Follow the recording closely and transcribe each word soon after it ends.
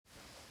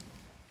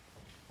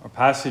Our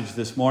passage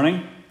this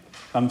morning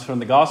comes from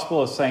the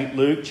Gospel of St.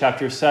 Luke,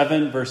 chapter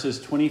 7,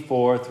 verses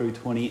 24 through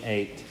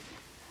 28.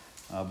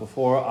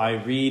 Before I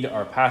read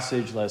our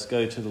passage, let's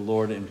go to the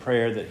Lord in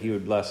prayer that he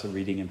would bless the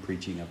reading and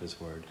preaching of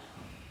his word.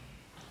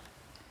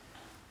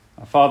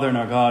 Our Father and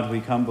our God, we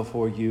come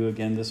before you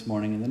again this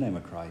morning in the name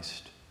of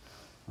Christ.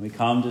 We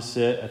come to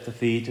sit at the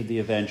feet of the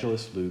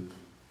evangelist Luke.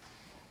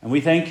 And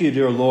we thank you,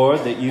 dear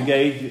Lord, that you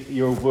gave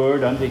your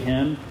word unto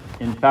him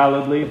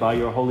infallibly by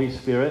your Holy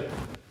Spirit,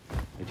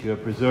 that you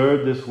have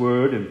preserved this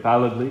word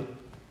infallibly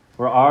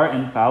for our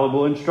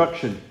infallible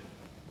instruction.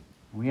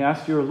 We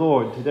ask your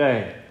Lord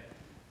today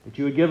that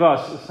you would give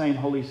us the same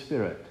Holy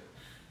Spirit,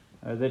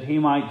 that he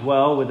might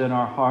dwell within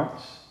our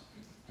hearts,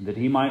 and that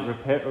he might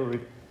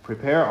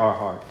prepare our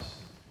hearts,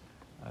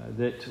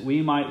 that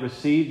we might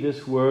receive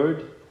this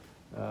word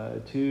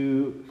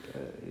to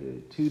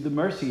the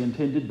mercy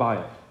intended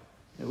by it,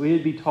 that we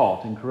would be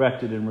taught and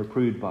corrected and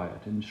reproved by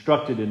it,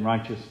 instructed in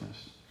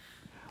righteousness.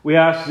 We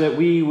ask that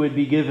we would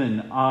be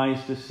given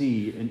eyes to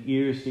see and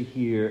ears to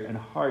hear and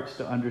hearts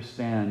to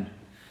understand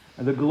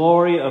the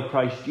glory of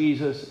Christ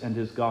Jesus and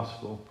his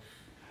gospel,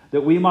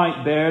 that we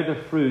might bear the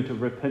fruit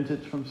of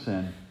repentance from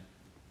sin,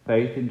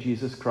 faith in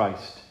Jesus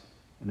Christ,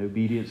 and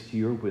obedience to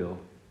your will.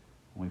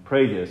 And we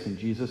pray this in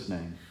Jesus'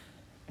 name.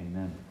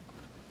 Amen.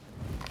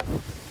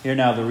 Hear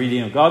now the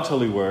reading of God's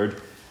holy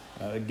word,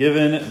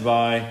 given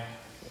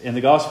in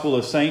the Gospel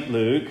of St.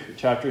 Luke,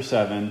 chapter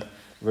 7,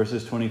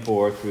 verses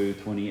 24 through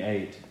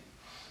 28.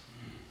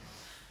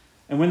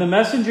 And when the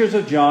messengers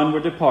of John were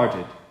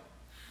departed,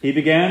 he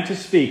began to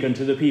speak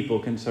unto the people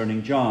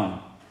concerning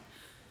John.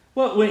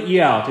 What went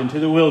ye out into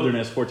the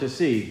wilderness for to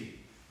see?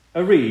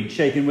 A reed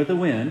shaken with the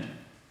wind?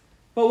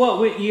 But what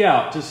went ye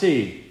out to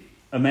see?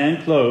 A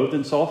man clothed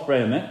in soft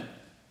raiment?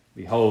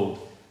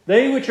 Behold,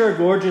 they which are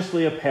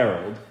gorgeously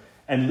apparelled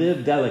and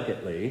live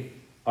delicately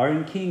are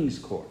in king's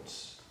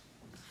courts.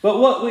 But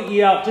what went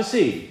ye out to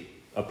see?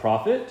 A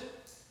prophet?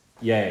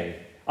 Yea,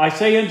 I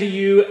say unto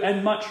you,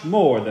 and much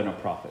more than a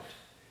prophet.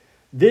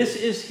 This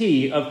is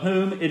he of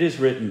whom it is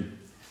written,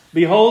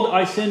 Behold,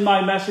 I send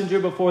my messenger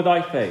before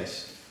thy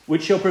face,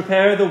 which shall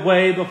prepare the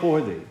way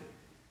before thee.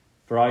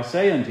 For I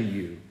say unto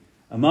you,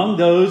 among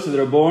those that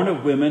are born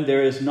of women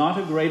there is not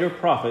a greater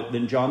prophet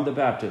than John the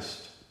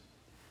Baptist.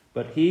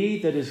 But he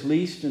that is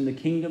least in the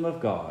kingdom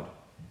of God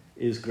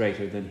is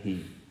greater than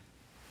he.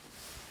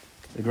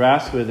 The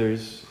grass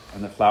withers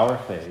and the flower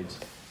fades,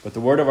 but the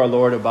word of our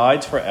Lord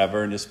abides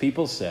forever, and his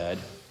people said,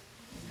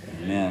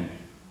 Amen.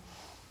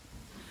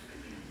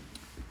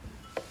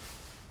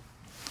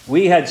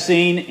 We had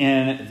seen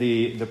in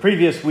the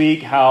previous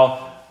week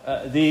how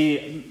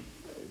the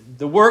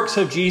works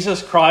of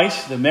Jesus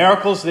Christ, the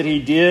miracles that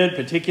he did,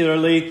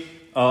 particularly,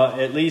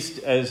 at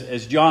least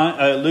as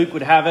Luke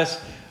would have us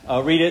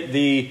read it,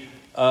 the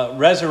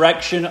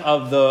resurrection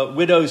of the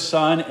widow's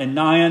son in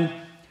Nain,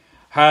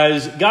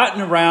 has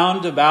gotten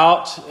around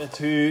about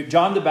to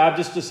John the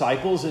Baptist's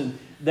disciples, and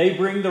they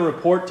bring the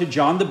report to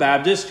John the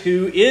Baptist,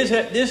 who is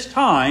at this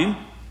time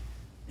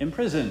in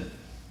prison.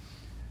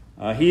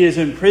 He is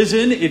in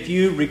prison, if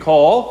you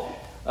recall,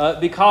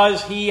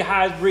 because he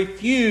has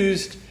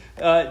refused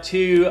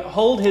to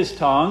hold his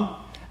tongue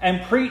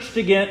and preached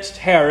against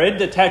Herod,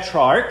 the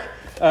tetrarch,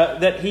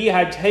 that he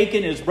had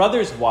taken his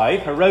brother's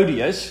wife,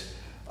 Herodias,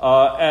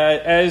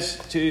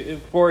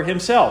 for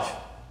himself.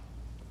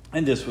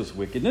 And this was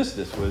wickedness.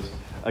 This was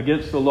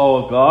against the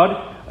law of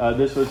God.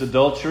 This was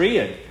adultery.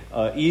 And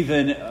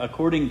even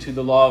according to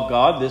the law of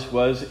God, this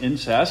was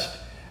incest.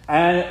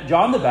 And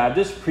John the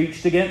Baptist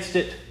preached against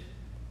it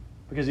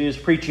because he was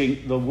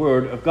preaching the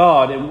word of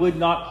God and would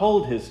not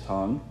hold his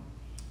tongue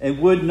and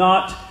would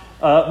not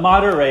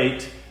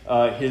moderate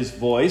his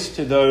voice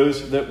to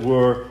those that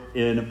were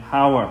in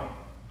power.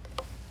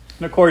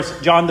 And of course,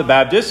 John the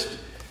Baptist,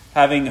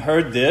 having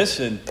heard this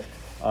and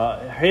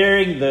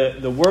hearing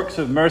the works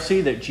of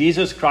mercy that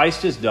Jesus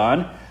Christ has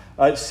done,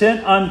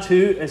 sent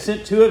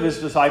two of his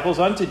disciples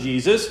unto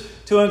Jesus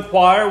to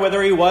inquire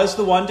whether he was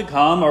the one to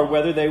come or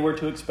whether they were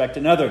to expect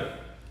another.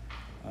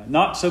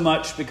 Not so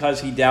much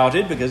because he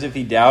doubted, because if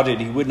he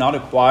doubted, he would not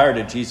inquire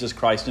to Jesus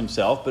Christ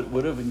himself, but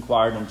would have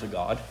inquired unto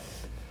God.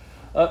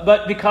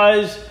 But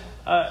because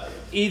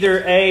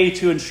either A,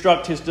 to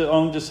instruct his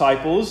own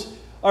disciples,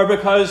 or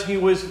because he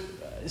was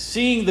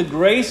seeing the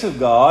grace of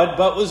God,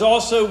 but was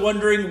also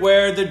wondering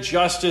where the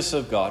justice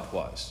of God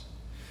was.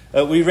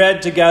 We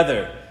read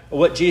together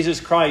what Jesus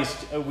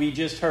Christ, we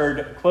just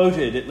heard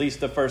quoted, at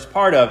least the first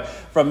part of,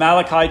 from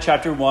Malachi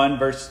chapter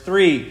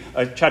 3,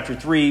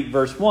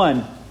 verse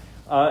 1,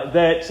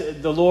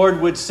 that the Lord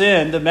would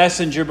send the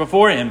messenger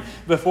before him,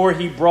 before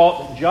he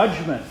brought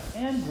judgment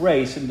and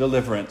grace and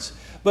deliverance.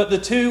 But the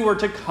two were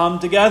to come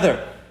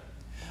together.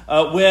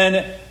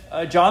 When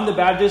John the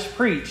Baptist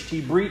preached,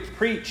 he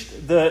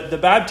preached the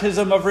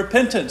baptism of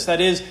repentance. That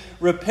is,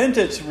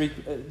 repentance,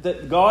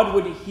 that God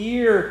would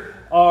hear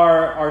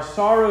our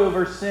sorrow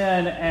over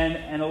sin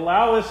and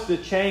allow us to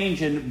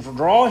change and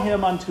draw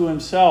him unto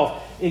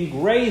himself in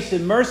grace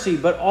and mercy.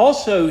 But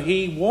also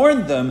he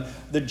warned them,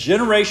 the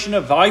generation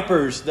of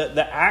vipers, that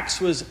the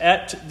axe was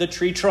at the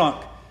tree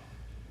trunk.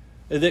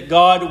 that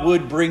God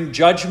would bring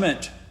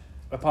judgment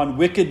upon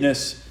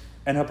wickedness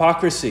and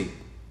hypocrisy.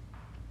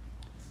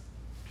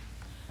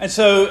 And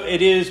so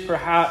it is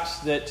perhaps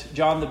that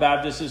John the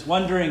Baptist is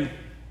wondering,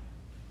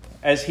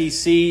 as he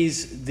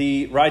sees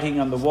the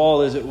writing on the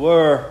wall, as it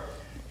were,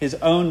 his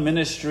own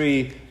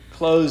ministry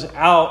close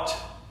out,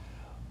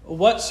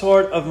 what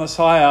sort of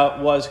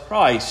Messiah was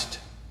Christ?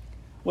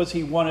 Was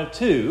he one of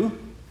two?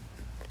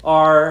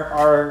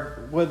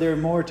 Or were there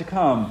more to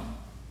come?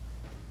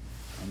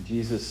 And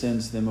Jesus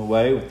sends them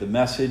away with the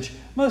message,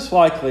 most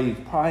likely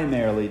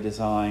primarily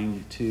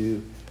designed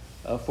to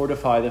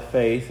fortify the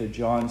faith of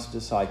John's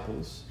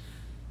disciples.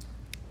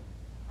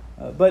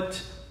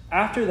 But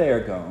after they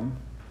are gone,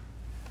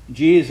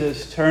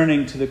 Jesus,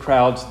 turning to the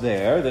crowds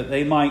there, that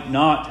they might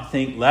not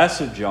think less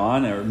of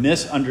John or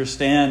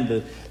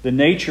misunderstand the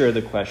nature of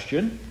the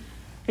question,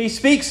 he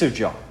speaks of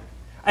John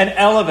and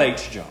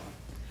elevates John.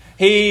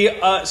 He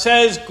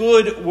says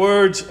good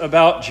words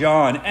about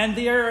John, and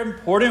they are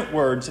important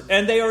words,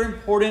 and they are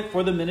important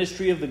for the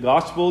ministry of the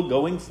gospel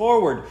going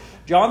forward.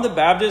 John the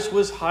Baptist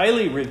was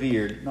highly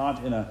revered,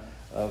 not in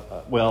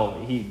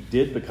he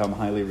did become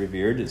highly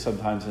revered,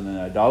 sometimes in an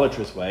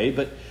idolatrous way,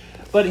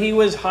 but he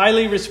was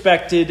highly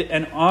respected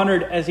and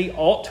honored as he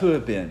ought to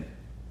have been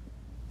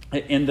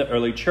in the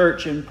early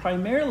church, and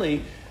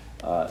primarily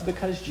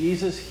because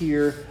Jesus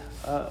here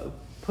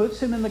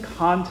puts him in the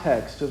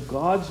context of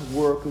God's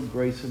work of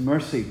grace and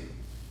mercy.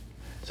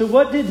 So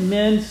what did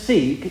men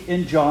seek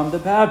in John the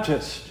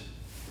Baptist?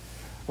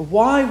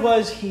 Why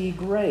was he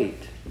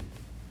great?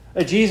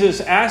 Jesus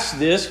asked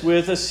this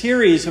with a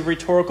series of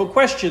rhetorical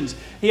questions.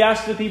 He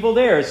asked the people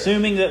there,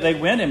 assuming that they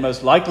went, and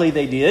most likely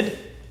they did.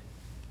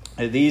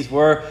 These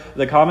were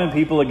the common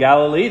people of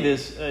Galilee.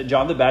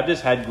 John the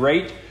Baptist had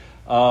great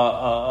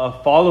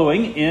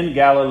following in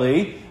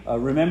Galilee.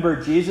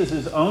 Remember,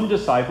 Jesus' own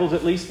disciples,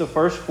 at least the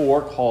first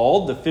four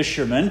called, the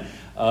fishermen,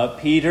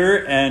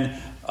 Peter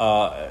and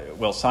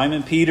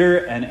Simon Peter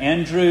and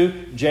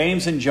Andrew,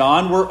 James and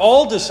John, were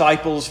all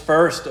disciples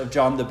first of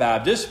John the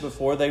Baptist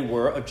before they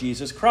were of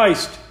Jesus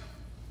Christ.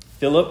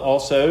 Philip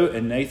also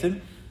and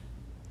Nathan.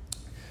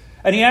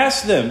 And he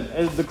asked them,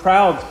 as the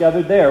crowds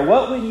gathered there,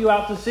 what went you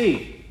out to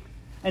see?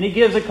 And he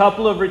gives a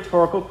couple of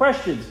rhetorical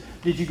questions.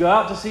 Did you go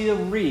out to see a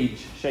reed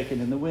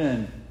shaken in the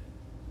wind?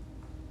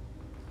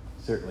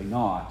 Certainly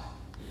not.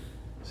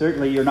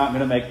 Certainly you're not going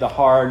to make the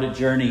hard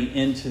journey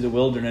into the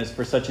wilderness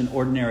for such an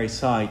ordinary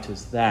sight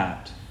as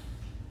that.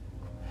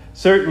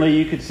 Certainly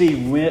you could see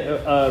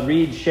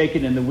reeds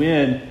shaken in the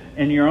wind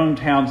in your own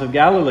towns of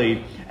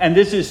Galilee. And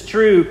this is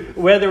true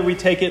whether we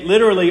take it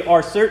literally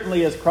or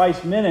certainly as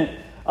Christ meant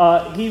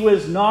it. He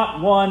was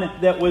not one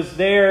that was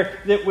there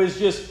that was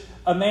just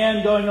a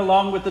man going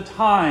along with the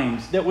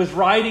times, that was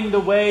riding the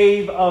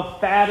wave of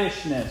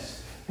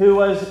faddishness, who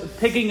was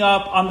picking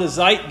up on the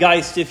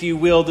zeitgeist, if you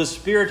will, the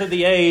spirit of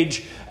the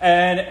age,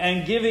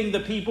 and giving the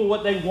people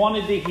what they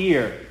wanted to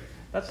hear.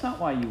 That's not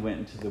why you went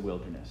into the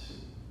wilderness,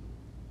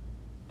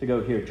 to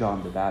go hear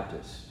John the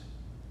Baptist.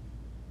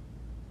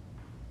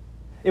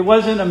 It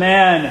wasn't a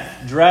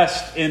man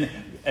dressed in,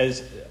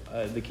 as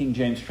the King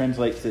James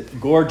translates it,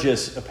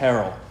 gorgeous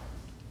apparel,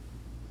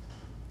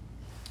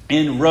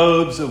 in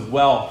robes of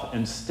wealth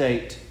and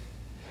state,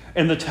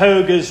 and the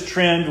togas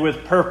trimmed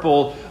with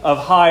purple of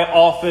high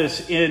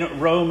office in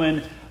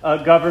Roman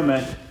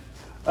government.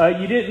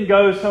 You didn't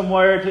go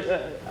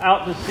somewhere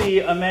out to see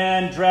a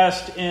man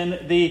dressed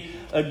in the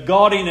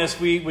gaudiness,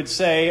 we would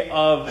say,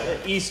 of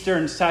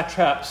Eastern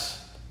satraps.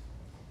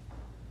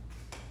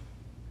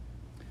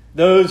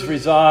 Those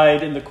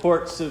reside in the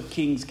courts of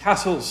kings'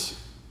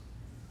 castles.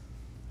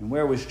 And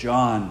where was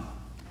John?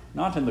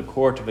 Not in the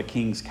court of a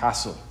king's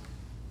castle,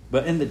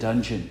 but in the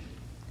dungeon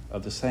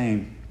of the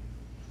same.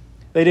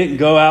 They didn't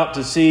go out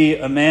to see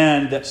a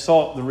man that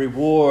sought the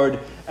reward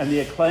and the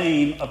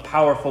acclaim of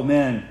powerful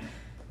men.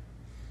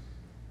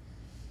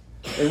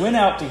 They went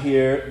out to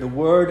hear the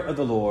word of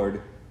the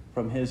Lord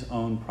from his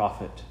own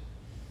prophet.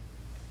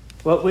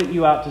 What went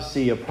you out to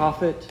see? A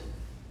prophet?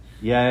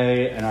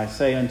 Yea, and I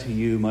say unto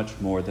you, much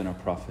more than a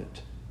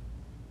prophet.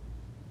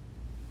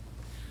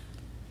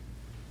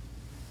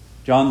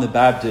 John the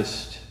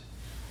Baptist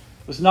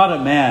was not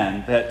a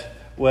man that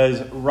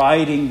was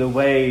riding the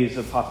waves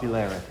of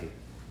popularity.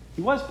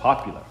 He was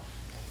popular.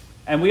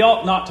 And we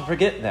ought not to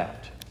forget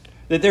that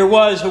there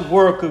was a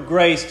work of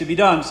grace to be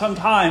done.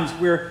 Sometimes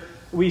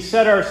we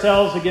set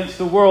ourselves against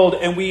the world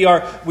and we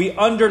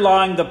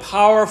underline the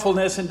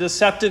powerfulness and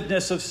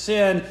deceptiveness of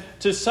sin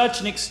to such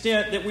an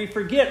extent that we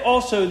forget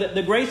also that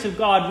the grace of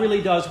God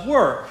really does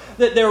work.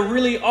 That there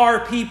really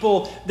are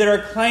people that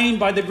are claimed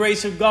by the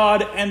grace of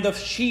God and the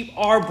sheep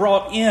are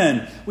brought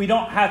in. We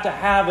don't have to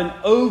have an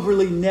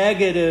overly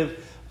negative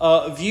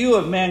view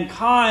of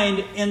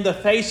mankind in the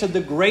face of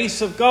the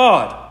grace of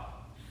God.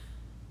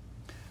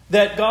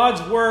 That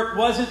God's work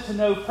wasn't to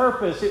no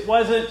purpose. It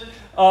wasn't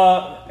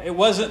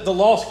the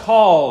lost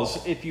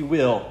cause, if you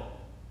will.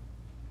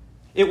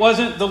 It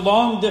wasn't the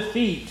long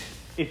defeat,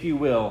 if you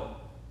will.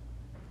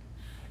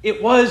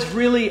 It was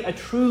really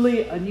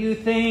truly a new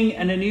thing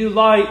and a new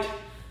light.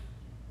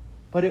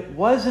 but it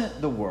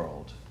wasn't the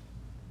world.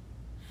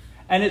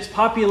 And its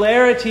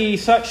popularity,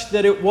 such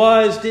that it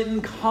was,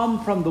 didn't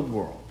come from the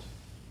world.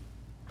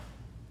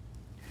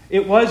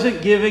 It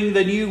wasn't giving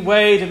the new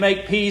way to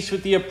make peace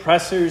with the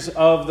oppressors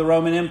of the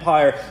Roman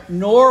Empire,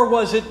 nor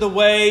was it the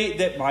way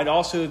that might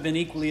also have been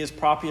equally as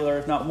popular,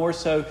 if not more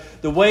so,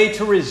 the way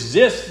to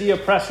resist the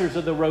oppressors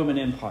of the Roman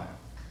Empire.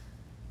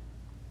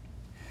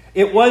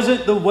 It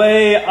wasn't the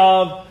way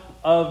of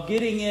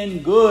getting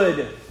in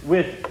good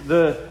with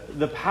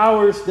the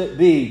powers that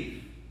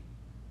be.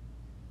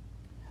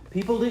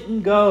 People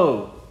didn't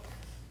go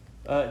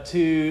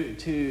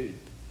to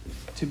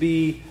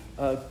be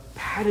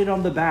patted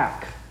on the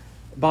back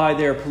by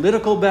their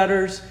political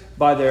betters,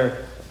 by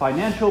their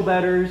financial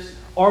betters,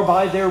 or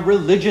by their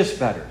religious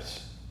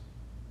betters.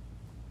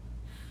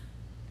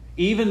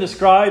 Even the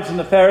scribes and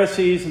the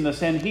Pharisees and the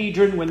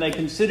Sanhedrin, when they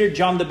considered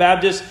John the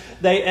Baptist,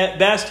 they at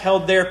best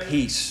held their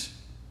peace.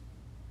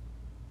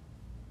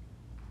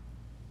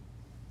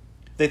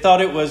 They thought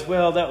it was,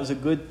 well, that was a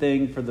good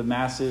thing for the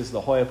masses,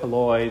 the hoi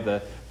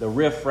polloi, the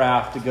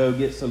riffraff, to go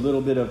get a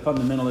little bit of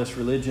fundamentalist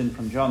religion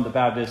from John the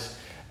Baptist,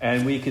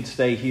 and we could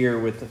stay here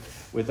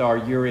with our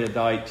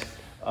erudite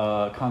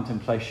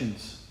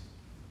contemplations.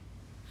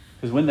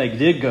 Because when they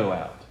did go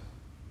out,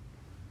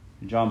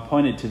 John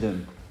pointed to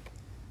them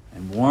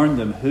and warned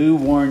them, "Who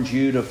warned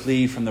you to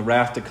flee from the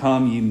wrath to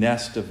come, you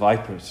nest of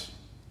vipers?"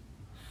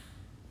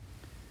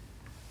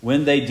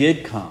 When they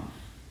did come,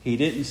 he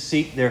didn't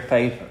seek their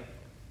favor.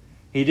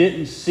 He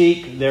didn't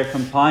seek their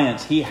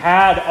compliance. He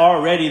had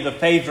already the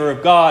favor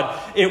of God.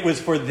 It was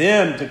for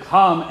them to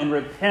come and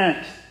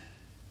repent.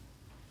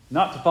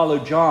 Not to follow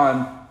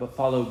John, but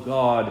follow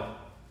God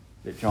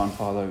that John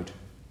followed.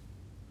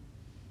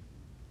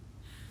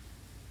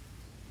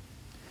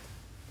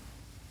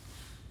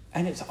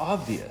 And it's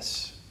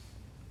obvious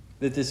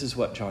that this is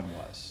what John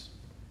was.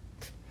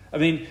 I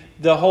mean,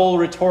 the whole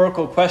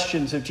rhetorical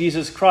questions of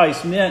Jesus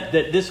Christ meant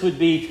that this would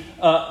be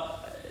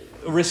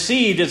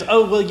received as,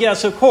 oh, well,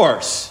 yes, of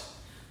course.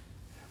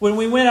 When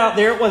we went out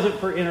there, it wasn't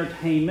for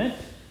entertainment.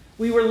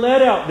 We were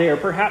led out there.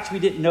 Perhaps we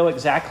didn't know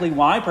exactly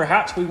why.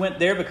 Perhaps we went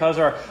there because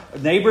our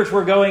neighbors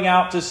were going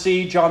out to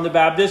see John the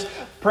Baptist.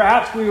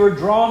 Perhaps we were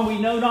drawn, we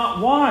know not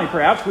why.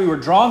 Perhaps we were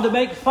drawn to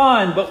make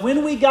fun. But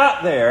when we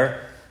got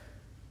there,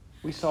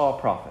 we saw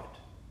a prophet.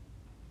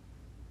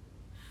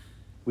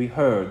 We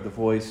heard the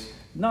voice,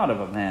 not of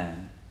a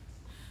man,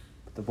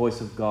 but the voice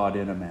of God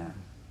in a man.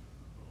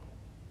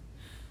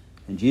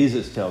 And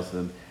Jesus tells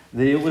them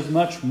that it was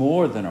much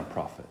more than a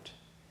prophet,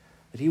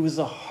 that he was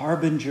the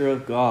harbinger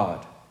of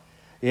God.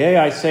 Yea,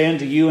 I say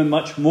unto you, and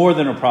much more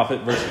than a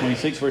prophet, verse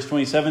 26, verse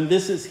 27,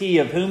 this is he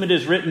of whom it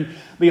is written,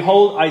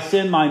 Behold, I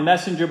send my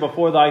messenger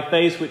before thy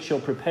face, which shall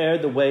prepare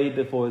the way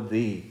before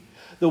thee.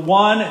 The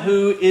one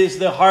who is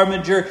the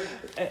harbinger.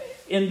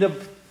 In the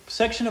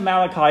section of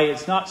Malachi,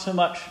 it's not so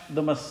much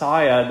the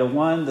Messiah,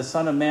 the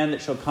Son of Man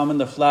that shall come in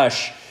the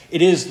flesh.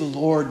 It is the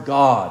Lord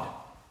God.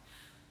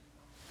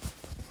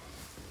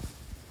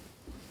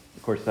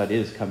 Of course, that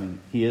is coming.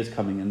 He is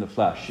coming in the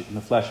flesh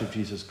of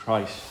Jesus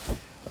Christ.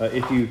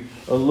 If you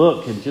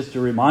look, and just a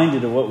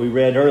reminder of what we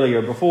read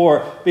earlier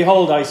before,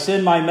 Behold, I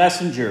send my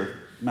messenger,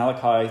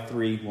 Malachi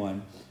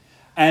 3:1,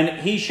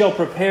 and he shall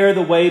prepare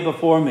the way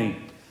before me.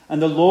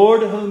 And the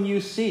Lord whom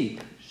you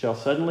seek shall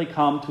suddenly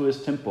come to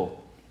his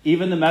temple,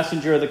 even the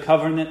messenger of the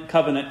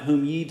covenant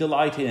whom ye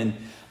delight in.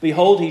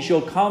 Behold, he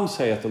shall come,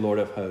 saith the Lord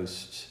of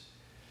hosts.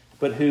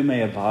 But who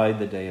may abide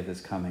the day of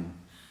his coming?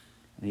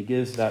 And he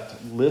gives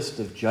that list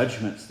of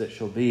judgments that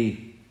shall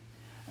be.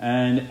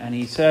 And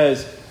he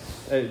says,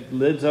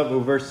 lids up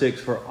with verse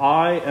 6, For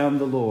I am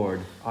the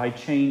Lord, I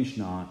change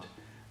not,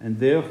 and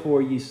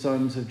therefore ye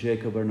sons of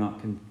Jacob are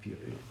not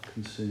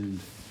consumed.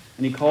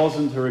 And he calls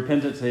them to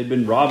repentance. They had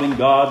been robbing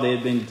God, they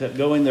had been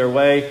going their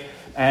way,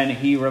 and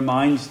he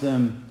reminds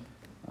them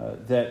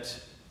that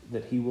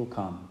he will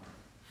come,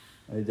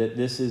 that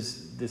this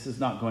is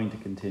not going to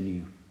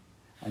continue.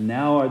 And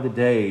now are the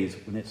days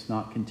when it's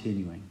not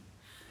continuing.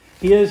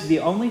 He is the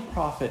only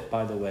prophet,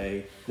 by the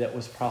way, that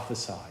was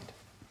prophesied.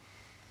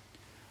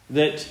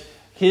 That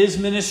his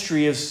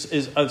ministry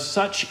is of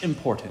such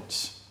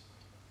importance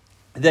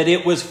that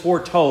it was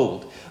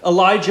foretold.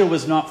 Elijah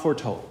was not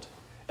foretold.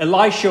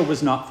 Elisha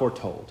was not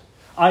foretold.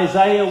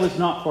 Isaiah was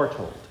not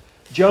foretold.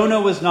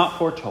 Jonah was not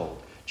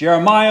foretold.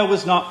 Jeremiah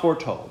was not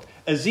foretold.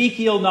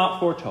 Ezekiel not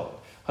foretold.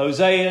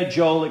 Hosea,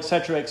 Joel,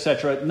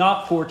 etc.,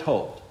 not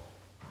foretold.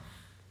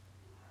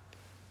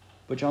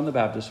 But John the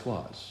Baptist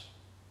was.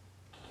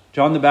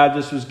 John the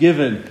Baptist was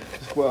given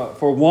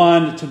for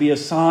one to be a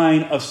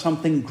sign of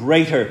something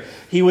greater.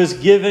 He was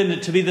given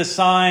to be the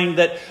sign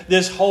that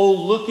this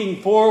whole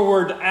looking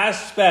forward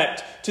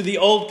aspect to the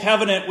old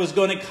covenant was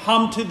going to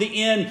come to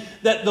the end,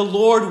 that the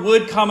Lord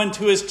would come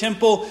into his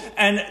temple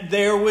and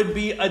there would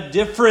be a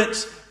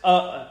difference,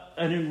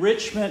 an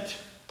enrichment,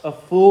 a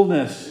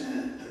fullness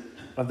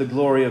of the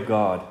glory of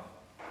God.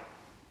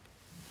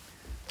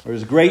 Where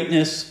his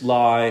greatness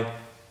lie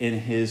in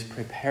his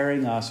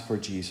preparing us for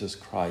Jesus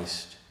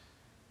Christ.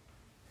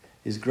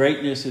 His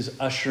greatness is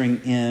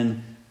ushering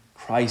in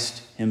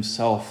Christ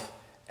himself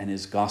and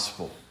his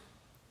gospel.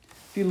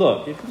 If you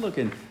look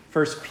in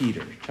 1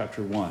 Peter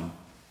chapter 1,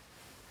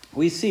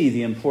 we see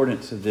the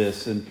importance of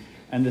this and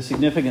the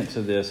significance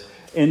of this.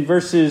 In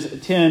verses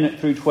 10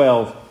 through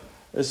 12,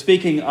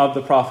 speaking of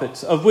the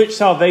prophets, of which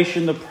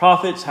salvation the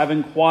prophets have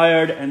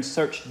inquired and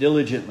searched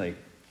diligently,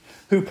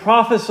 who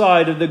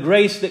prophesied of the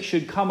grace that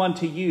should come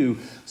unto you,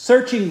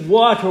 searching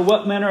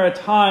what manner of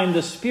time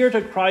the Spirit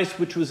of Christ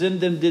which was in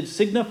them did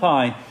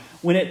signify,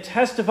 when it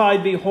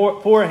testified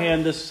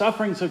beforehand the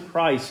sufferings of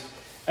Christ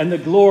and the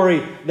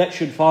glory that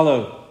should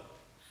follow.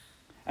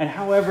 And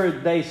however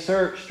they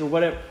searched or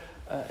whatever,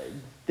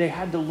 they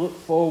had to look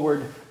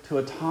forward to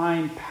a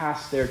time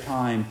past their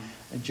time.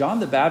 And John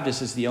the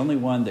Baptist is the only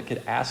one that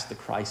could ask the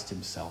Christ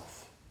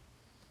himself.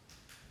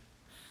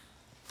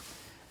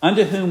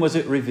 Unto whom was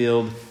it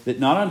revealed that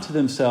not unto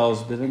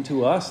themselves, but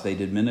unto us they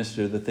did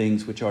minister the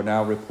things which are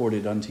now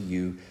reported unto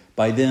you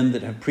by them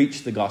that have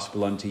preached the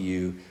gospel unto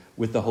you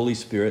with the Holy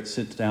Spirit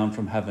sent down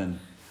from heaven,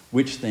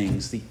 which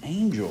things the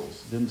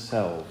angels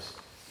themselves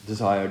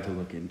desired to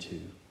look into.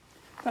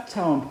 That's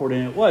how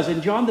important it was.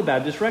 And John the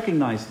Baptist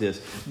recognized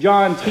this.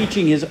 John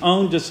teaching his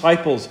own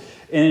disciples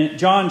in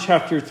John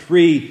chapter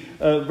 3,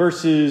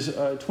 verses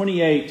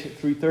 28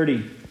 through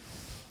 30.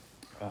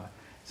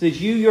 Says,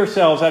 you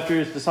yourselves, after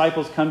his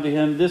disciples come to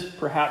him, this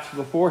perhaps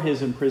before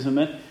his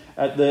imprisonment,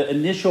 at the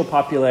initial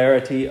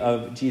popularity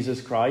of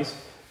Jesus Christ,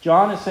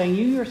 John is saying,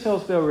 you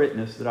yourselves bear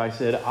witness that I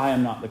said, I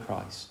am not the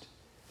Christ,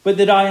 but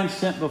that I am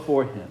sent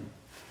before him.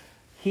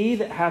 He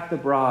that hath the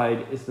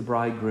bride is the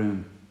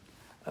bridegroom.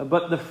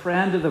 But the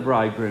friend of the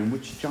bridegroom,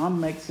 which John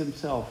makes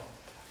himself,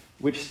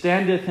 which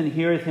standeth and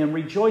heareth him,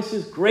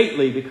 rejoices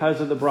greatly because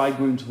of the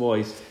bridegroom's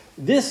voice.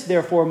 This,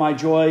 therefore, my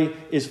joy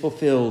is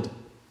fulfilled.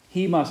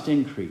 He must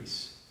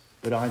increase,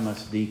 but I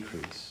must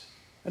decrease.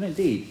 And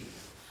indeed,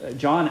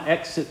 John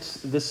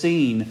exits the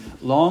scene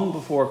long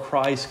before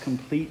Christ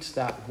completes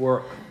that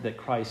work that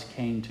Christ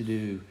came to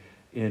do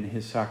in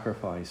his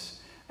sacrifice,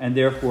 and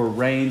therefore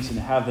reigns in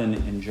heaven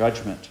in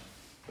judgment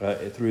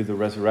through the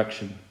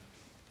resurrection.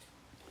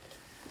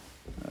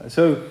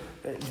 So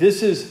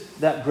this is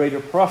that greater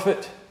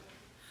prophet.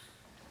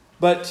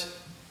 But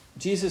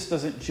Jesus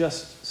doesn't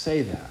just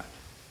say that.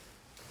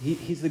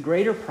 He's the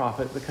greater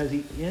prophet because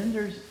he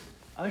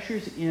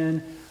ushers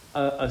in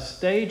a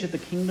stage of the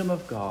kingdom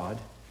of God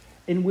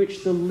in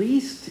which the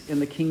least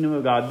in the kingdom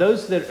of God,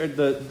 those that are,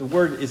 the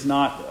word is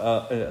not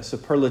a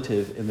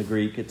superlative in the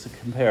Greek, it's a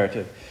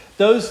comparative.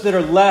 Those that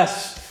are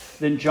less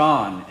than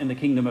John in the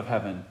kingdom of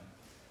heaven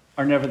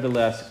are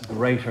nevertheless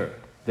greater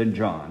than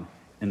John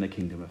in the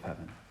kingdom of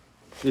heaven.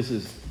 This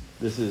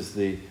is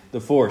the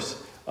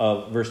force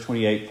of verse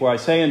 28. For I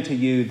say unto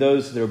you,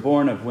 those that are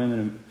born of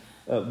women,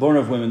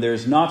 there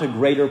is not a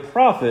greater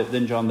prophet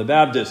than John the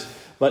Baptist,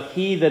 but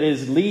he that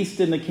is least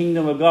in the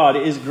kingdom of God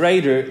is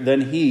greater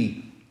than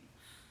he.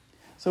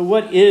 So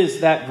what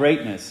is that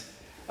greatness?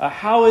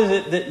 How is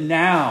it that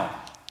now,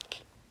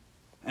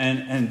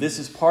 and this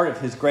is part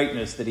of his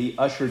greatness that he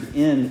ushered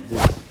in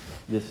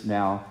this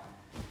now,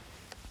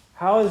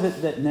 how is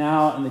it that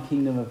now in the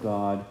kingdom of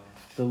God,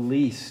 the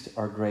least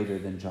are greater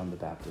than John the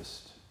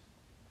Baptist?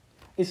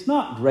 It's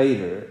not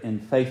greater in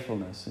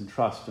faithfulness and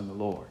trust in the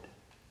Lord.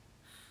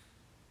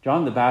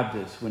 John the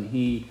Baptist,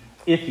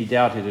 if he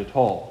doubted at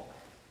all,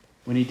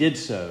 when he did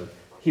so,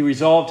 he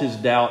resolved his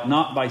doubt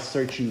not by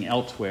searching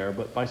elsewhere,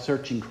 but by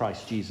searching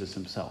Christ Jesus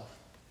himself.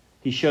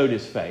 He showed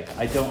his faith.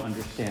 I don't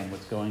understand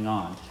what's going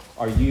on.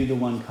 Are you the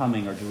one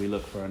coming, or do we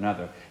look for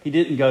another? He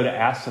didn't go to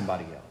ask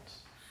somebody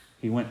else.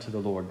 He went to the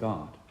Lord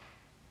God.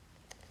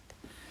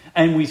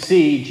 And we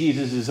see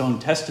Jesus' own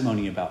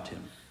testimony about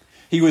him.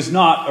 He was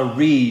not a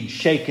reed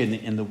shaken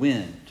in the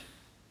wind.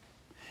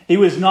 He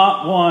was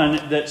not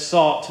one that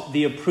sought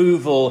the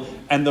approval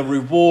and the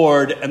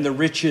reward and the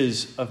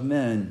riches of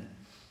men.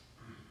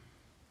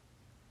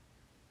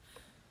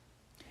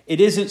 It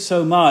isn't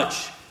so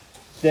much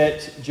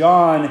that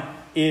John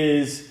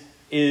is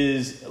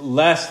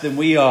less than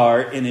we are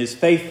in his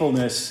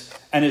faithfulness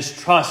and his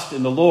trust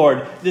in the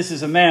Lord. This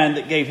is a man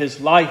that gave his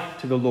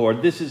life to the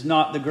Lord. This is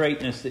not the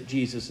greatness that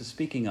Jesus is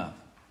speaking of.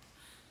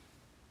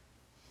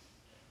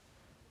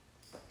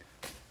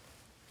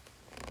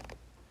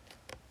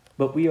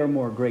 But we are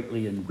more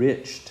greatly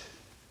enriched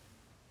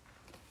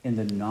in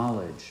the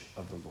knowledge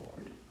of the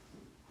Lord.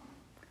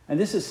 And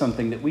this is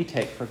something that we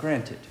take for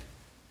granted.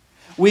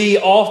 We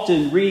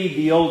often read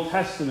the Old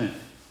Testament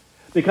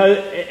because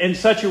in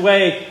such a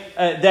way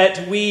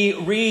that we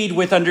read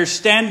with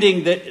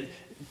understanding that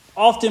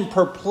often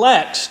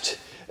perplexed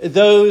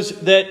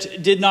those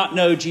that did not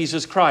know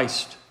Jesus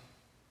Christ.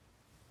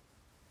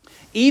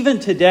 Even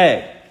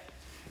today,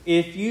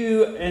 if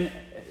you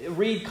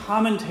read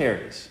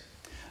commentaries,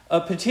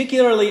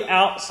 particularly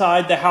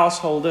outside the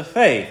household of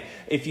faith,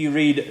 if you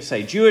read,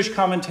 say, Jewish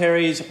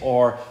commentaries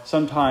or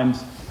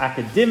sometimes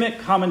academic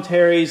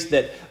commentaries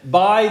that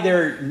by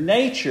their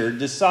nature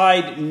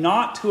decide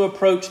not to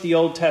approach the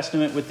Old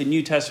Testament with the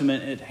New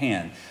Testament at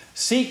hand.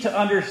 seek to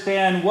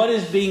understand what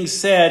is being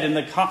said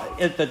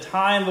at the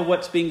time of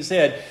what's being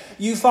said,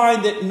 you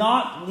find that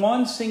not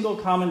one single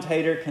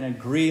commentator can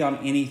agree on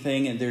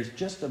anything, and there's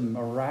just a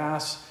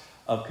morass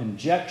of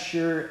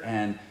conjecture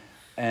and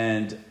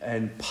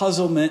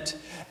puzzlement.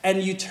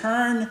 And you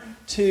turn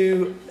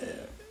to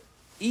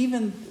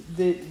even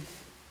the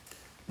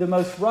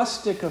most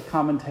rustic of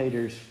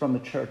commentators from the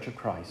Church of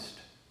Christ,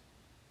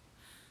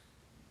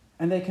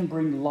 and they can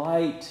bring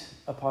light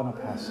upon a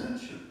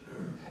passage.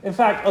 In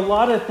fact, a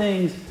lot of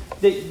things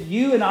that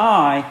you and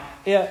I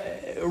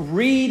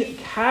read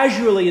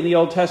casually in the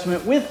Old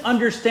Testament with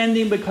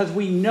understanding, because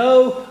we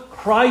know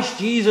Christ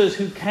Jesus,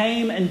 who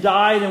came and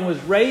died and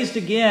was raised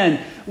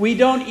again, we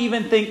don't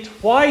even think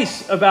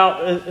twice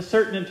about a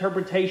certain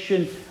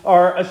interpretation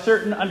or a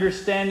certain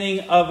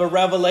understanding of a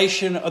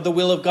revelation of the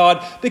will of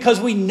God,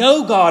 because we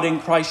know God in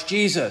Christ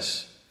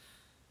Jesus,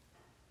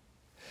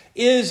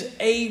 is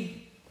a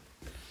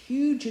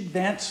huge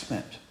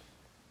advancement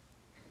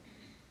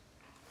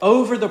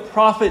over the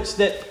prophets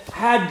that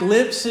had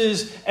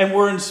glimpses and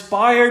were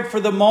inspired for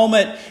the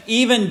moment.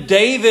 Even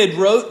David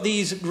wrote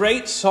these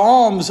great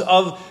psalms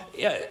of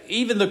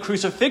even the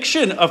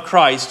crucifixion of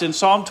Christ in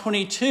Psalm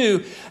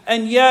 22.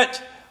 And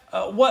yet,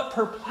 what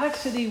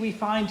perplexity we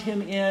find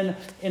him in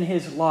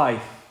his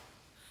life.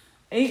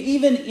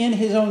 Even in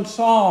his own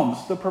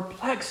psalms, the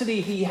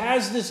perplexity, he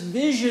has this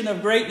vision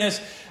of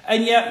greatness,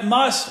 and yet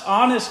must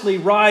honestly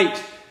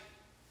write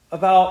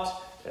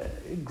about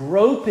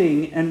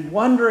groping and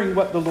wondering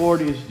what the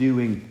Lord is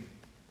doing.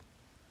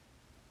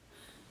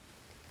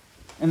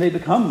 And they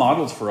become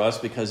models for us,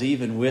 because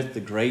even with the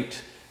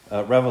great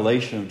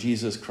revelation of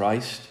Jesus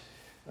Christ,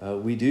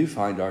 we do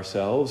find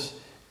ourselves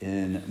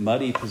in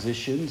muddy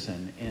positions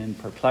and in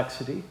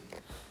perplexity.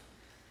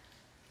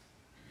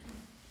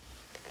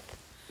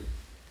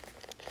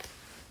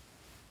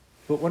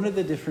 But one of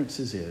the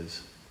differences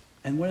is,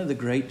 and one of the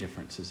great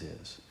differences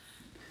is,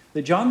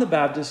 that John the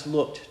Baptist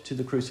looked to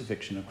the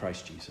crucifixion of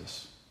Christ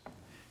Jesus.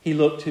 He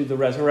looked to the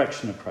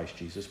resurrection of Christ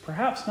Jesus,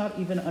 perhaps not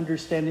even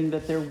understanding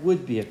that there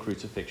would be a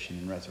crucifixion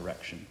and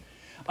resurrection.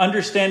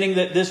 Understanding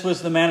that this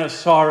was the man of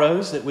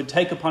sorrows that would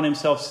take upon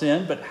himself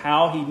sin, but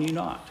how he knew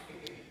not.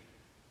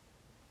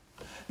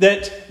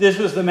 That this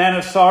was the man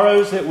of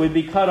sorrows that would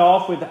be cut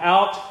off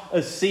without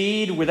a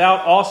seed,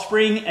 without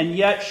offspring, and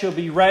yet shall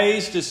be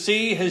raised to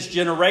see his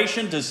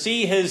generation, to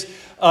see his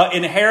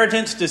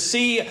inheritance, to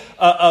see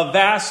a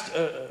vast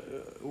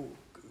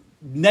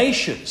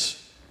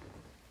nations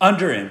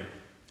under him.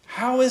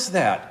 How is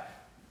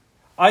that?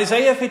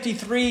 Isaiah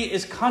 53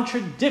 is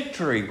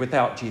contradictory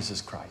without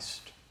Jesus Christ.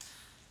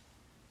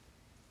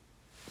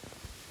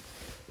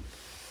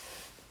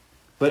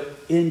 But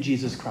in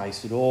Jesus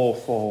Christ, it all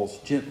falls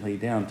gently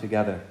down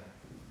together.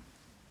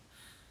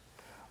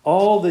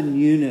 All the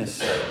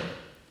newness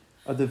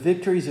of the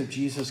victories of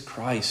Jesus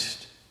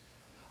Christ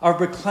are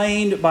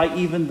proclaimed by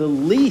even the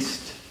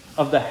least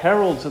of the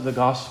heralds of the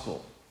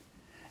gospel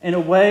in a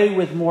way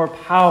with more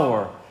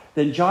power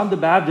than John the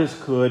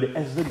Baptist could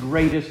as the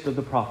greatest of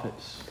the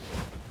prophets.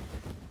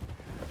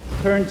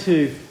 Turn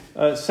to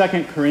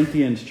 2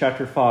 Corinthians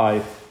chapter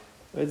 5.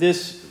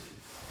 This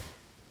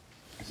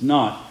is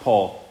not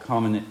Paul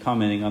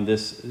commenting on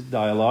this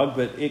dialogue,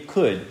 but it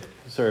could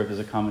serve as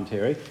a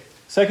commentary.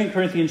 2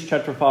 Corinthians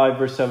chapter 5,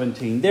 verse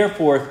 17.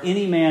 Therefore, if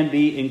any man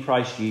be in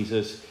Christ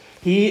Jesus,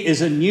 he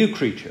is a new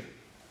creature.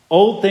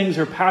 Old things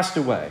are passed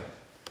away.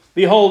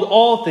 Behold,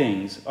 all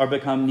things are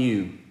become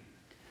new.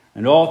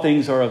 And all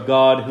things are of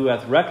God, who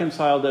hath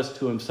reconciled us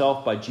to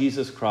himself by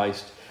Jesus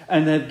Christ,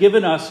 and hath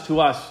given to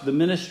us the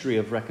ministry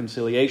of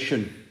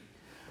reconciliation.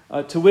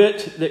 To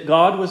wit, that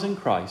God was in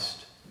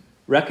Christ,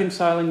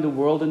 reconciling the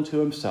world unto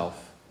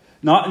himself,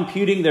 not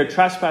imputing their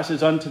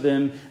trespasses unto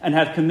them, and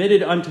hath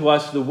committed unto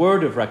us the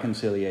word of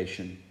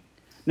reconciliation.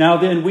 Now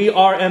then, we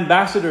are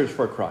ambassadors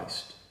for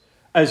Christ,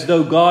 as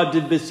though God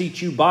did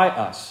beseech you by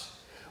us.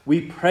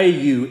 We pray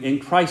you in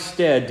Christ's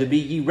stead to be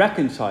ye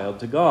reconciled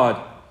to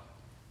God.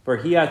 For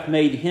he hath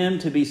made him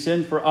to be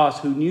sin for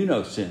us who knew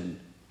no sin,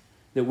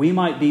 that we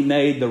might be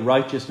made the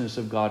righteousness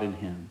of God in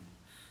him.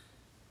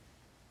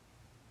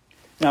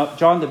 Now,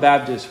 John the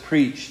Baptist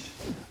preached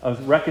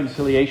of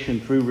reconciliation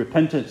through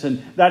repentance,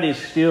 and that is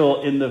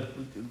still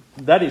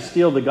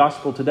the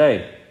gospel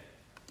today.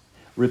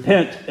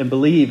 Repent and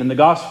believe in the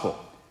gospel.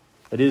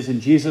 That is,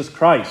 in Jesus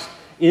Christ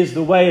is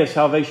the way of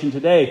salvation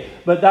today.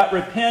 But that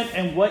repent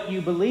and what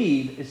you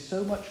believe is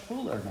so much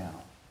fuller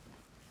now.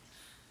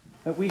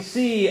 That we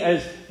see,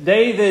 as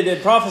David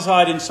had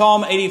prophesied in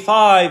Psalm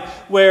 85,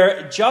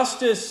 where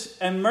justice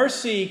and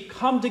mercy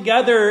come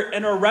together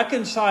and are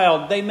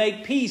reconciled. They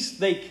make peace,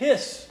 they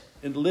kiss,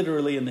 and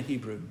literally in the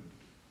Hebrew.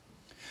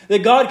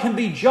 That God can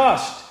be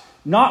just,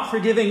 not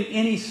forgiving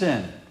any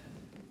sin,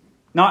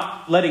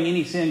 not letting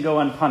any sin go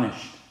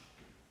unpunished,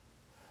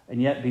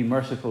 and yet be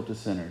merciful to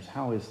sinners.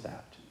 How is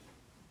that?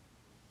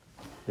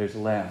 There's a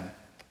Lamb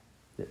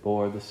that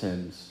bore the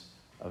sins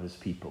of his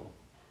people.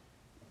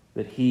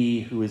 That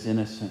he who is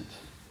innocent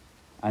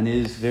and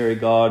is very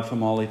God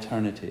from all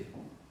eternity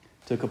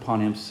took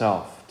upon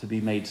himself to be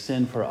made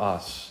sin for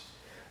us,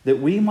 that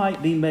we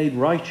might be made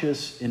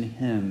righteous in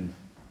him.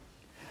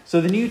 So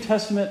the New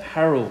Testament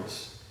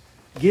heralds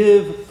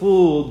give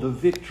full the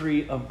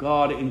victory of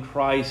God in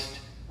Christ.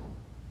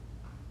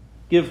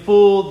 Give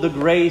full the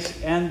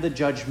grace and the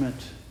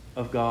judgment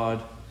of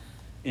God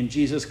in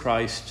Jesus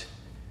Christ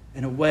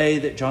in a way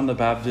that John the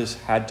Baptist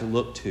had to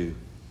look to,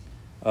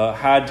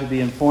 had to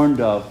be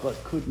informed of,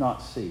 but could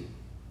not see.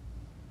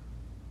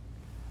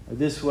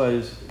 This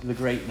was the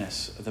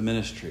greatness of the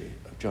ministry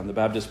of John the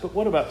Baptist. But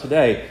what about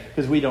today?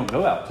 Because we don't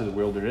go out to the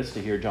wilderness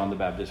to hear John the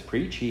Baptist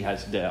preach. He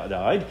has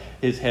died.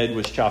 His head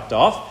was chopped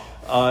off.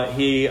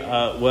 He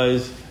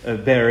was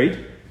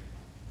buried.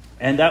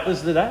 And that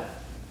was the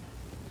death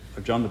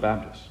of John the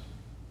Baptist.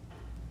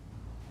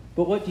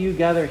 But what do you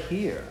gather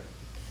here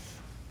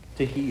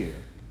to hear?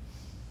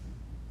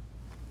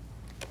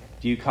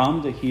 Do you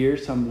come to hear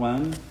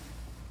someone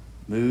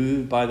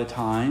moved by the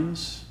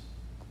times,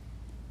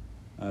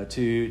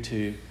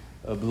 to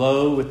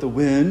blow with the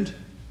wind?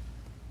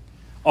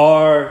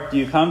 Or do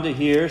you come to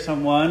hear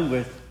someone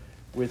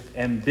with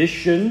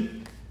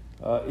ambition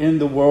in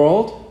the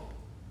world,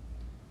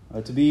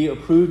 to be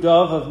approved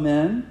of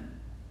men?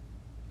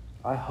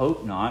 I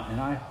hope not, and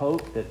I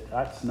hope that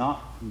that's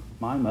not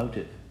my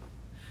motive.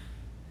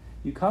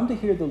 You come to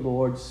hear the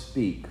Lord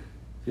speak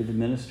through the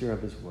minister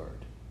of his word.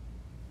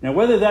 Now,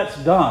 whether that's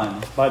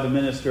done by the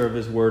minister of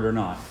his word or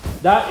not,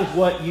 that is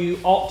what you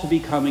ought to be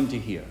coming to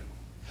hear.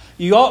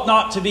 You ought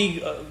not to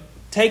be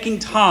taking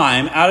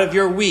time out of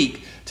your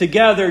week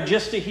together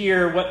just to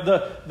hear what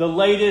the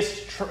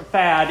latest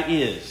fad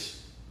is.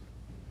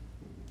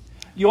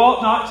 You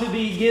ought not to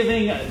be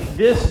giving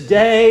this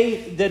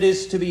day that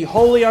is to be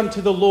holy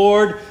unto the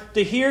Lord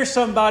to hear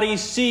somebody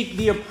seek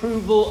the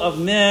approval of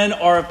men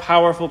or of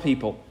powerful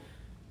people.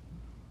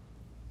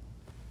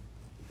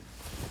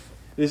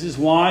 This is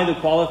why the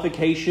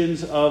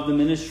qualifications of the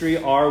ministry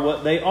are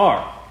what they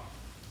are.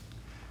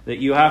 That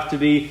you have to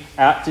be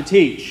apt to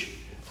teach.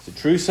 It's a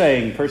true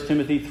saying, 1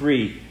 Timothy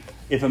 3.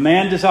 If a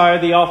man desire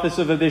the office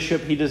of a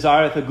bishop, he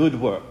desireth a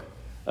good work.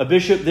 A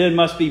bishop then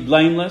must be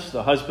blameless,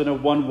 the husband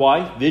of one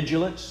wife,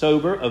 vigilant,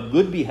 sober, of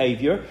good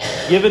behavior,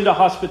 given to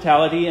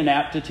hospitality and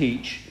apt to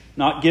teach,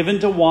 not given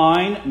to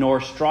wine, nor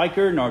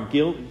striker, nor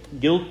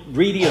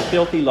greedy of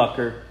filthy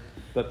lucre,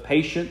 but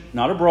patient,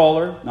 not a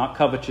brawler, not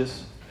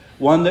covetous,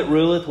 one that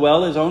ruleth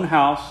well his own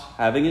house,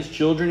 having his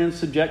children in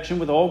subjection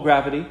with all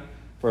gravity.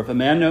 For if a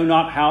man know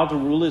not how to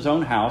rule his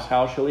own house,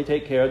 how shall he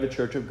take care of the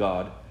church of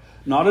God?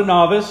 Not a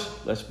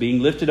novice, lest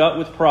being lifted up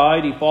with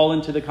pride, he fall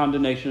into the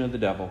condemnation of the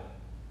devil.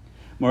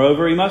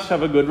 Moreover, he must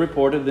have a good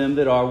report of them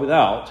that are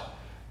without,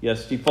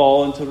 lest he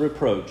fall into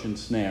reproach and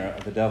snare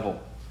of the devil.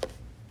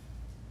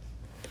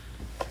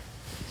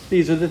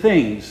 These are the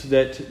things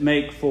that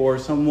make for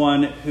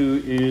someone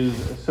who is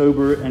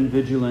sober and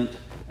vigilant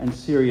and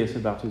serious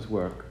about his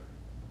work.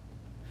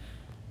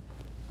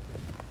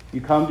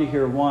 You come to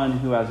hear one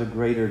who has a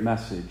greater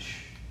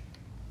message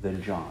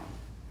than John.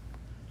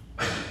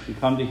 You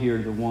come to hear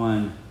the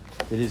one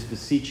that is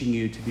beseeching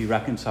you to be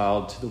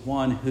reconciled to the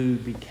one who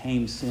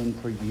became sin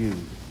for you,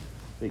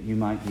 that you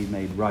might be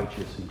made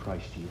righteous in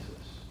Christ Jesus.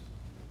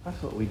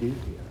 That's what we do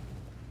here.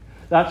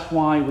 That's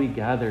why we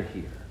gather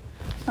here.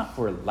 It's not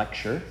for a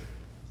lecture.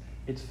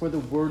 It's for the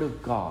word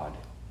of God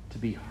to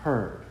be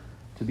heard,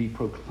 to be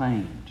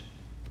proclaimed.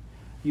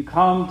 You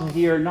come to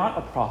hear not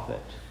a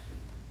prophet,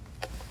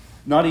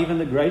 not even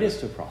the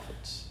greatest of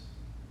prophets.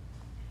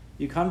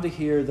 You come to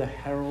hear the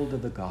herald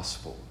of the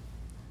gospel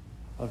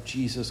of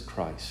Jesus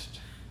Christ.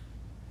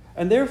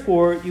 And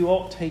therefore, you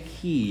ought take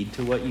heed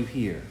to what you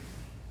hear.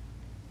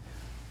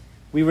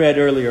 We read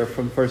earlier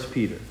from 1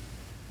 Peter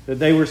that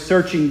they were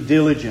searching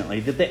diligently,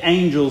 that the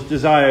angels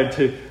desired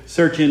to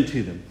search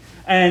into them.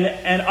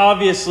 And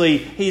obviously,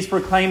 he's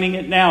proclaiming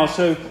it now.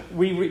 So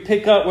we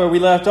pick up where we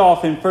left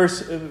off in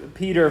 1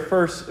 Peter,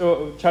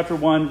 chapter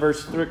 1,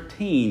 verse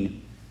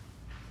 13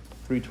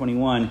 through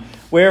 21.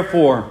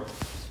 Wherefore,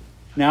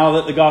 now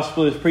that the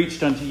gospel is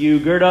preached unto you,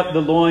 gird up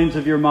the loins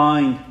of your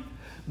mind.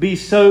 Be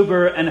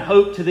sober and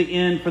hope to the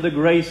end for the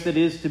grace that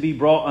is to be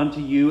brought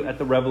unto you at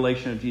the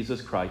revelation of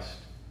Jesus Christ.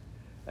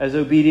 As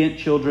obedient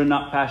children,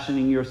 not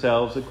fashioning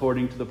yourselves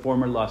according to the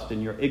former lust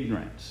in your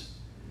ignorance,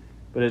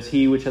 but as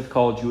he which hath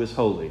called you is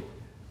holy,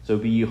 so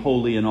be ye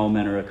holy in all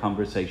manner of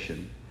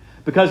conversation.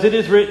 Because it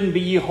is written,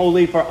 be ye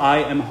holy, for I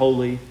am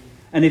holy.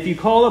 And if you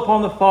call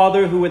upon the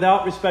Father, who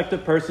without respect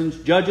of persons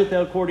judgeth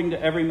according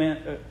to every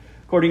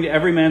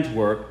man's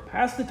work,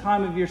 pass the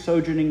time of your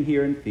sojourning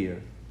here in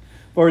fear.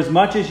 For as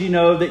much as ye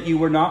know that you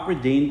were not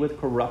redeemed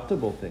with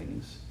corruptible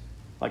things,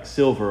 like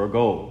silver or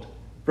gold,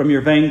 from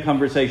your vain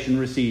conversation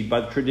received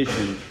by the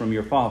traditions from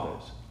your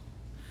fathers,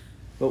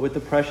 but with the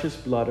precious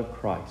blood of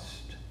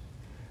Christ,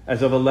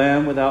 as of a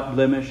lamb without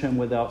blemish and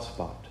without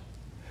spot,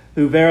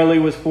 who verily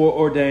was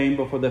foreordained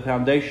before the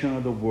foundation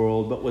of the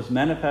world, but was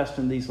manifest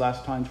in these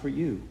last times for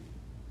you,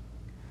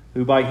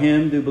 who by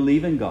him do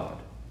believe in God,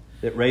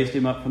 that raised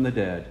him up from the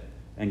dead,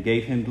 and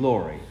gave him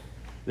glory,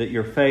 that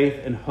your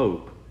faith and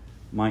hope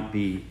might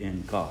be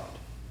in God.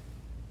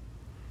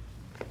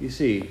 You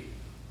see,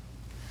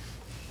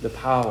 the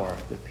power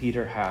that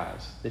Peter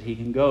has, that he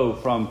can go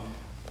from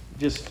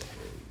just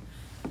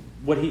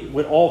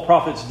what all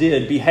prophets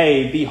did,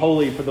 behave, be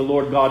holy, for the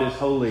Lord God is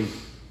holy,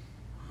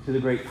 to the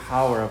great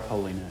power of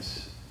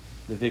holiness,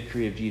 the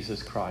victory of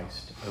Jesus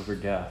Christ over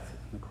death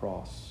and the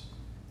cross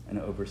and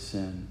over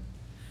sin.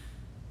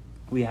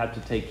 We have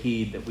to take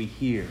heed that we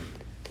hear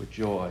with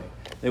joy,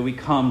 that we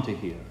come to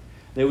hear,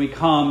 that we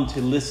come to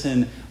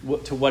listen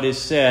to what is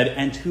said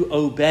and to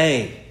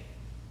obey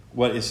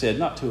what is said.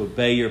 Not to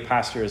obey your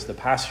pastor as the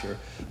pastor,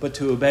 but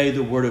to obey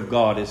the word of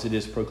God as it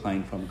is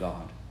proclaimed from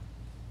God.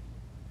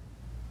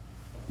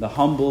 The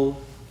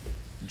humble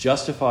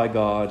justify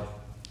God,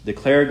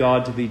 declare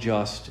God to be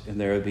just in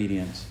their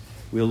obedience.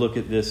 We'll look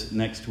at this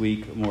next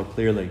week more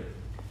clearly.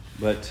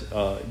 But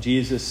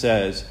Jesus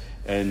says,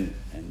 and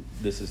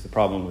this is the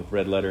problem with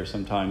red letter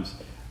sometimes,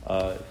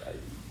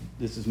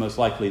 this is most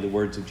likely the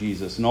words of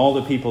Jesus. And all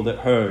the people that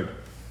heard,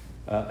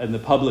 and the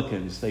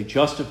publicans, they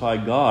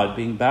justified God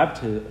being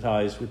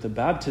baptized with the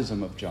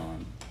baptism of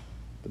John.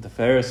 But the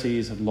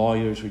Pharisees and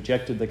lawyers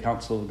rejected the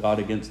counsel of God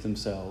against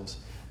themselves,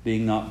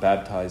 being not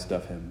baptized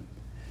of him.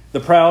 The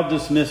proud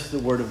dismiss the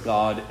word of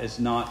God as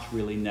not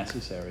really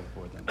necessary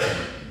for them.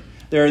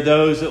 There are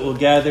those that will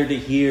gather to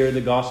hear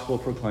the gospel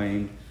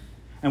proclaimed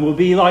and will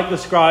be like the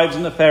scribes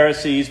and the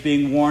Pharisees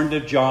being warned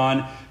of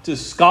John, to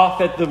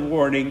scoff at the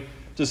warning,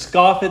 to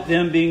scoff at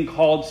them being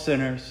called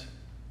sinners,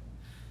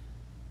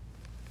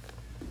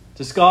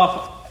 to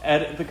scoff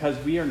at it because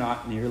we are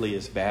not nearly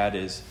as bad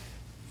as,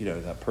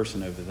 that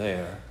person over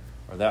there,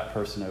 or that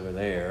person over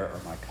there, or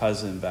my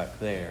cousin back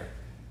there.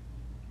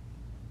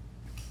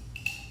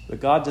 But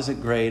God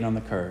doesn't grade on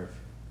the curve.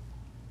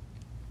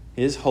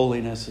 His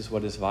holiness is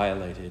what is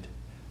violated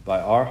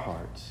by our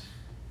hearts.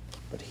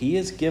 But he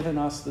has given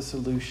us the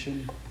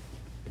solution.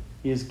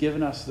 He has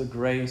given us the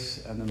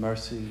grace and the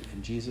mercy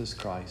in Jesus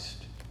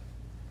Christ,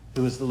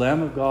 who is the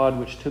Lamb of God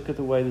which tooketh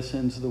away the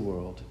sins of the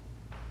world,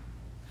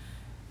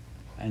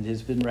 and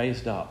has been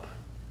raised up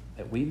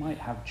that we might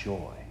have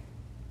joy.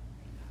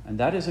 And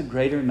that is a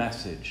greater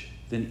message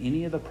than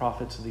any of the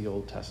prophets of the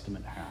Old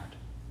Testament had.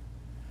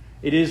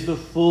 It is the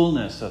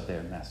fullness of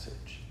their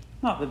message.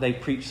 Not that they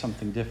preached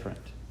something different,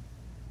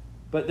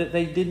 but that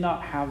they did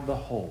not have the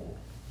whole.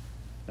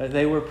 That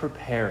they were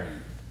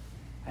preparing.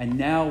 And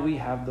now we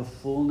have the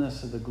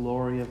fullness of the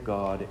glory of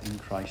God in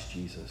Christ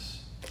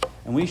Jesus.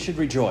 And we should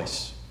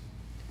rejoice.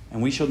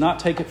 And we shall not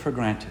take it for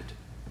granted.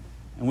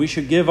 And we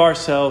should give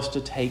ourselves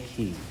to take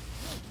heed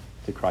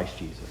to Christ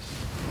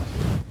Jesus.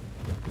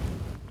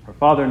 Our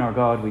Father and our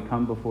God, we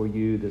come before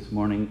you this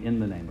morning in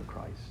the name of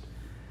Christ.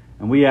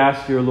 And we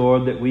ask, dear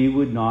Lord, that we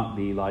would not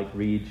be like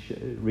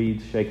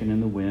reeds shaken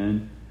in the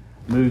wind,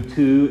 moved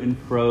to and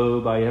fro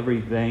by every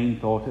vain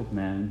thought of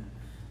men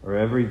or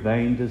every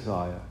vain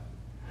desire.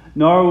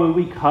 Nor will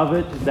we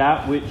covet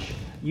that which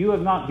you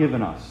have not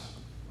given us,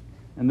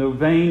 and the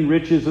vain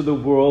riches of the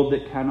world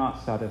that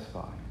cannot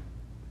satisfy.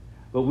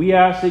 But we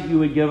ask that you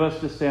would give us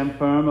to stand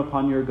firm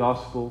upon your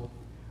gospel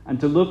and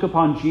to look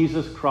upon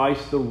Jesus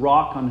Christ, the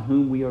rock on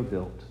whom we are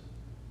built.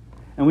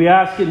 And we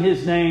ask in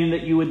his name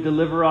that you would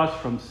deliver us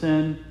from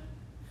sin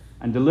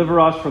and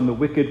deliver us from the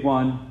wicked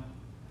one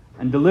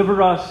and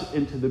deliver us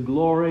into the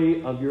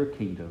glory of your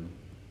kingdom.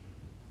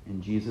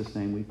 In Jesus'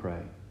 name we pray.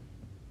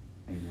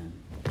 Amen.